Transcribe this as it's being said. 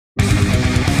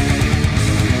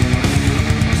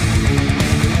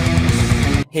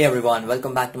Hey everyone,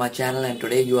 welcome back to my channel, and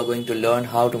today you are going to learn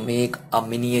how to make a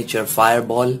miniature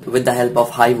fireball with the help of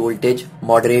high voltage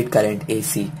moderate current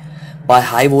AC. By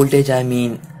high voltage I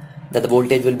mean that the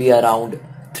voltage will be around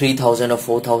 3000 or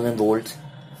 4000 volts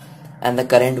and the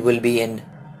current will be in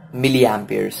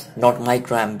milliamperes, not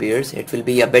microamperes. It will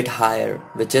be a bit higher,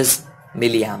 which is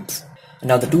milliamps.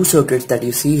 Now the two circuits that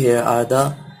you see here are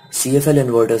the Cfl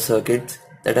Inverter Circuits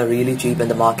that are really cheap in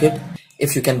the market.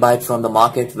 If you can buy it from the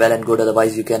market, well and good,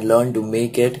 otherwise you can learn to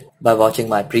make it by watching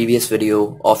my previous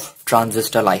video of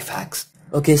transistor life hacks.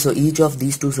 Okay, so each of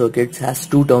these two circuits has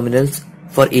two terminals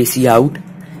for AC out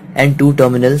and two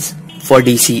terminals for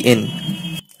DC in.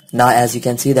 Now as you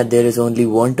can see that there is only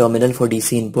one terminal for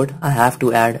DC input, I have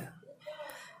to add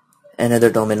another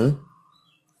terminal.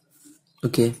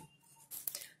 Okay,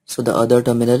 so the other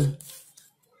terminal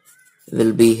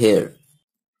will be here.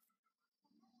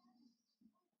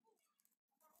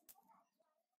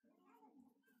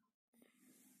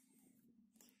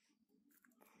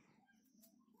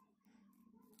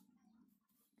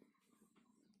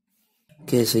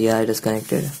 Okay, so yeah, it is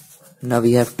connected. Now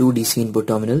we have two DC input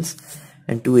terminals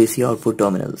and two AC output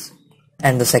terminals.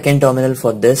 And the second terminal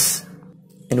for this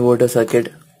inverter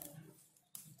circuit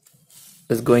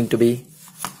is going to be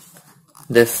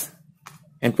this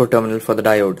input terminal for the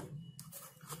diode.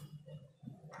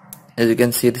 As you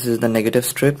can see, this is the negative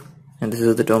strip and this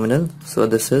is the terminal. So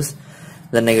this is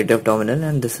the negative terminal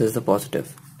and this is the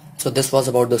positive. So this was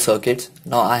about the circuits.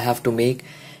 Now I have to make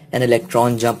an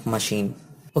electron jump machine.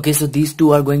 Okay, so these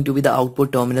two are going to be the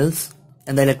output terminals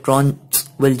and the electrons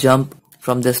will jump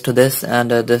from this to this and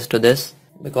this to this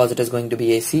because it is going to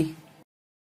be AC.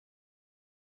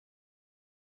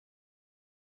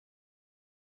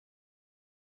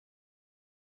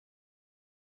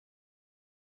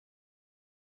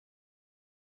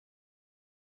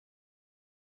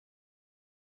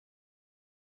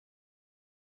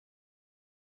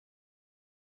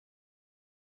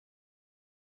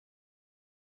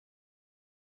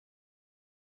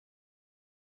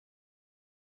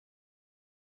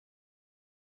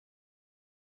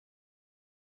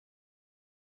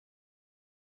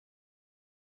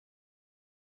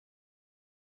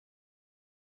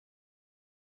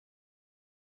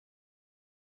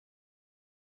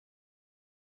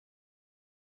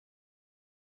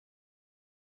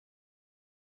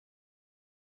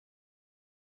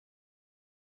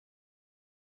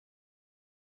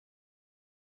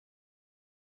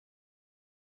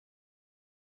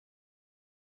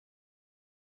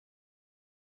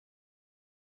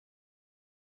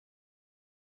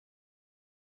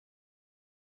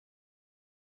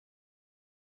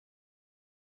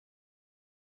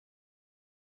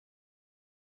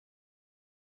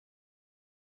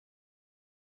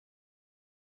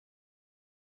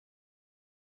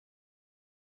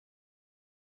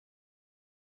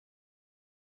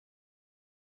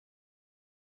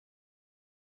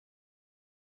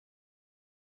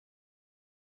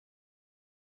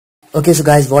 Okay, so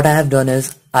guys, what I have done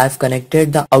is I have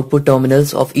connected the output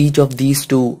terminals of each of these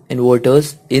two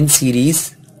inverters in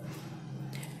series,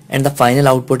 and the final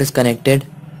output is connected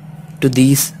to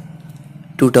these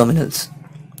two terminals,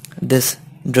 this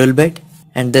drill bit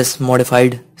and this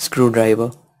modified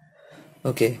screwdriver.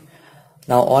 Okay,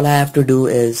 now all I have to do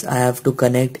is I have to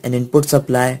connect an input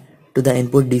supply to the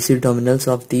input DC terminals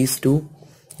of these two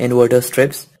inverter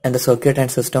strips and the circuit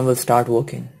and system will start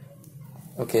working.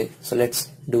 Okay, so let's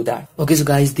do that. Okay, so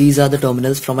guys, these are the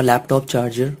terminals from a laptop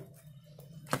charger,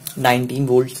 19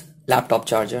 volts laptop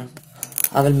charger.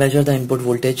 I will measure the input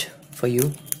voltage for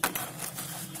you.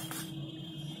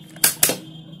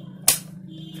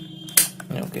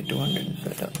 Okay, 200 is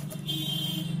better.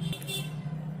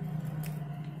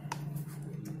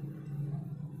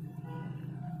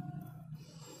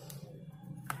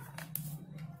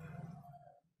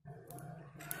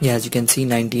 Yeah, as you can see,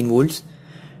 19 volts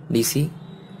DC.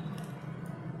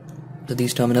 So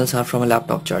these terminals are from a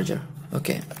laptop charger.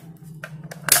 Okay.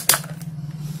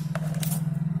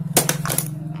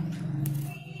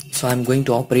 So I'm going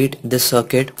to operate this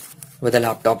circuit with a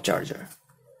laptop charger.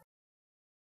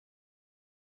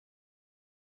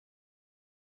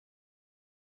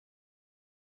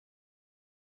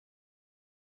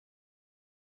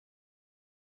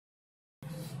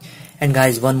 And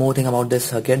guys, one more thing about this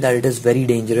circuit, that it is very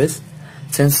dangerous.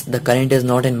 Since the current is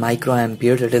not in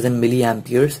microamperes, it is in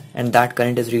milliamperes, and that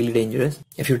current is really dangerous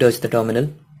if you touch the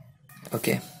terminal.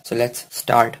 Okay, so let's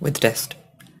start with test.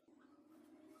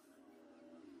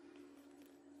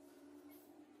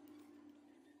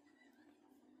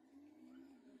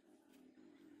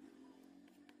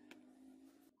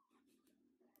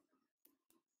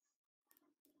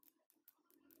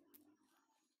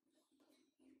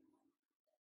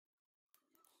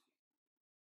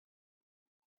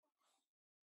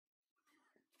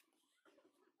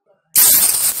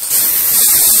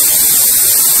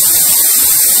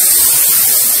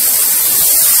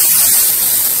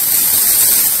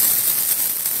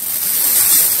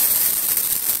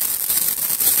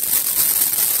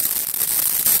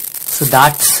 So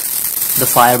that's the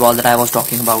fireball that I was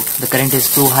talking about. The current is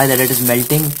so high that it is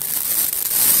melting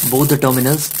both the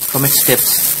terminals from its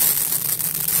tips.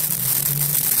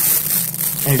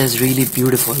 It is really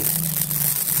beautiful.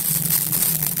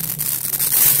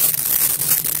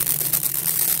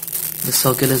 The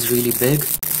circle is really big,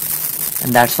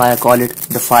 and that's why I call it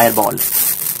the fireball.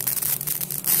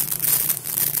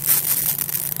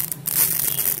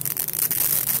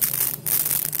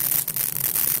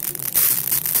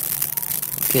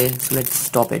 Okay, so let's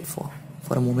stop it for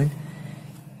a moment.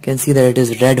 You can see that it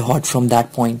is red hot from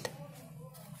that point.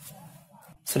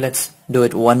 So let's do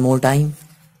it one more time.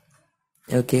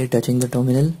 Okay, touching the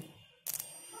terminal.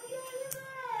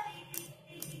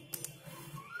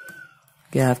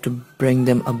 Okay, I have to bring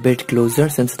them a bit closer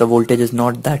since the voltage is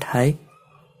not that high.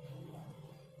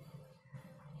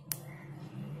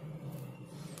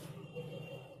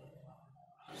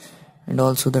 And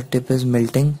also the tip is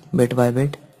melting bit by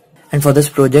bit. And for this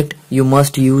project you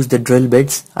must use the drill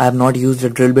bits. I have not used the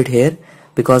drill bit here,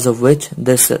 because of which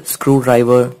this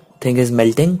screwdriver thing is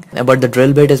melting. But the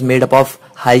drill bit is made up of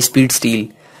high speed steel,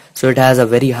 so it has a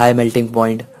very high melting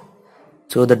point.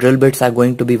 So the drill bits are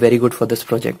going to be very good for this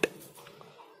project.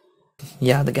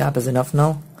 Yeah, the gap is enough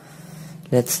now.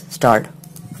 Let's start.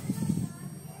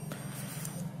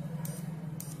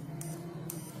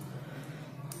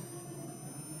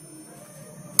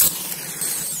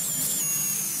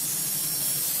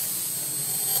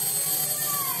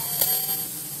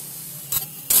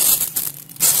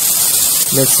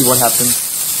 Let's see what happens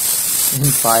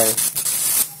in fire.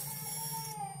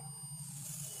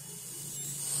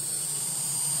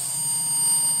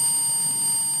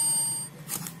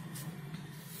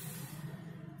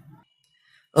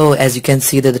 Oh, as you can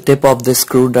see that the tip of this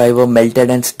screwdriver melted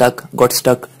and got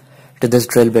stuck to this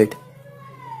drill bit.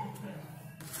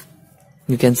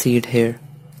 You can see it here.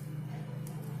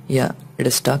 Yeah, it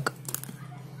is stuck.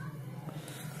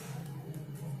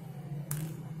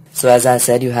 So as I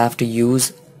said, you have to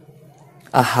use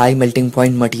a high melting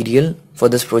point material for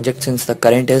this project since the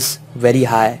current is very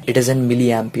high. It is in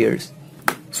milliamperes.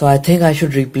 So I think I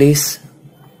should replace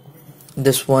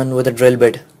this one with a drill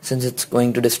bit since it's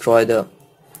going to destroy the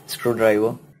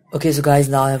screwdriver. Okay, so guys,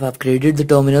 now I have upgraded the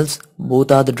terminals. Both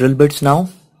are the drill bits now.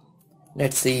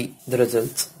 Let's see the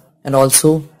results. And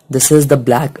also, this is the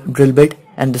black drill bit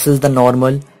and this is the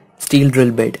normal steel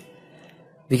drill bit.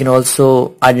 We can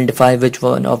also identify which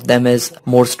one of them is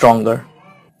more stronger.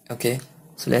 Okay,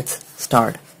 so let's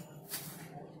start.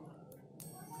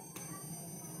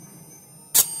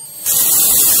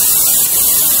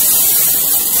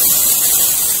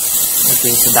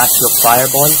 Okay, so that's your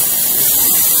fireball.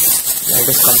 It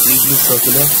is completely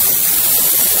circular.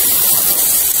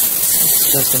 It's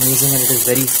just amazing and it is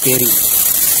very scary.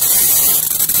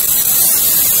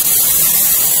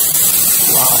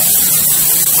 Wow.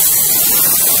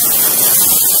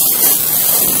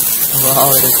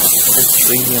 Wow, it is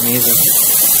really amazing.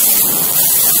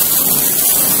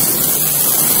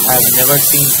 I have never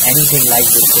seen anything like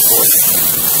this before.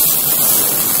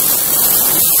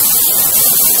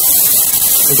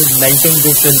 It is melting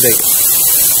this drill bit.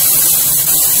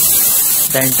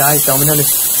 The entire terminal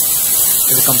is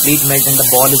a complete melt and the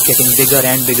ball is getting bigger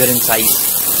and bigger in size.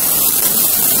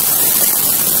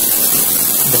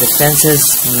 The distance is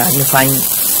magnifying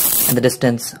and the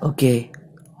distance. Okay.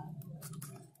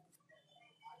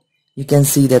 You can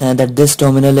see that this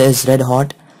terminal is red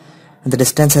hot and the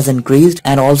distance has increased,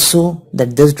 and also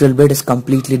that this drill bit is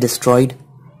completely destroyed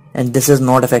and this is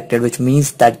not affected, which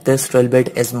means that this drill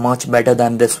bit is much better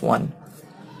than this one.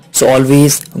 So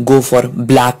always go for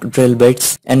black drill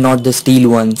bits and not the steel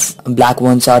ones. Black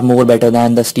ones are more better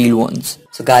than the steel ones.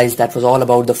 So guys, that was all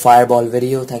about the fireball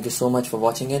video. Thank you so much for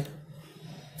watching it.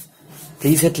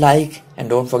 Please hit like and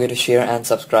don't forget to share and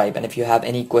subscribe. And if you have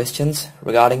any questions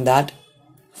regarding that,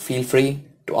 feel free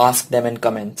to ask them in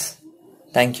comments.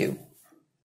 Thank you.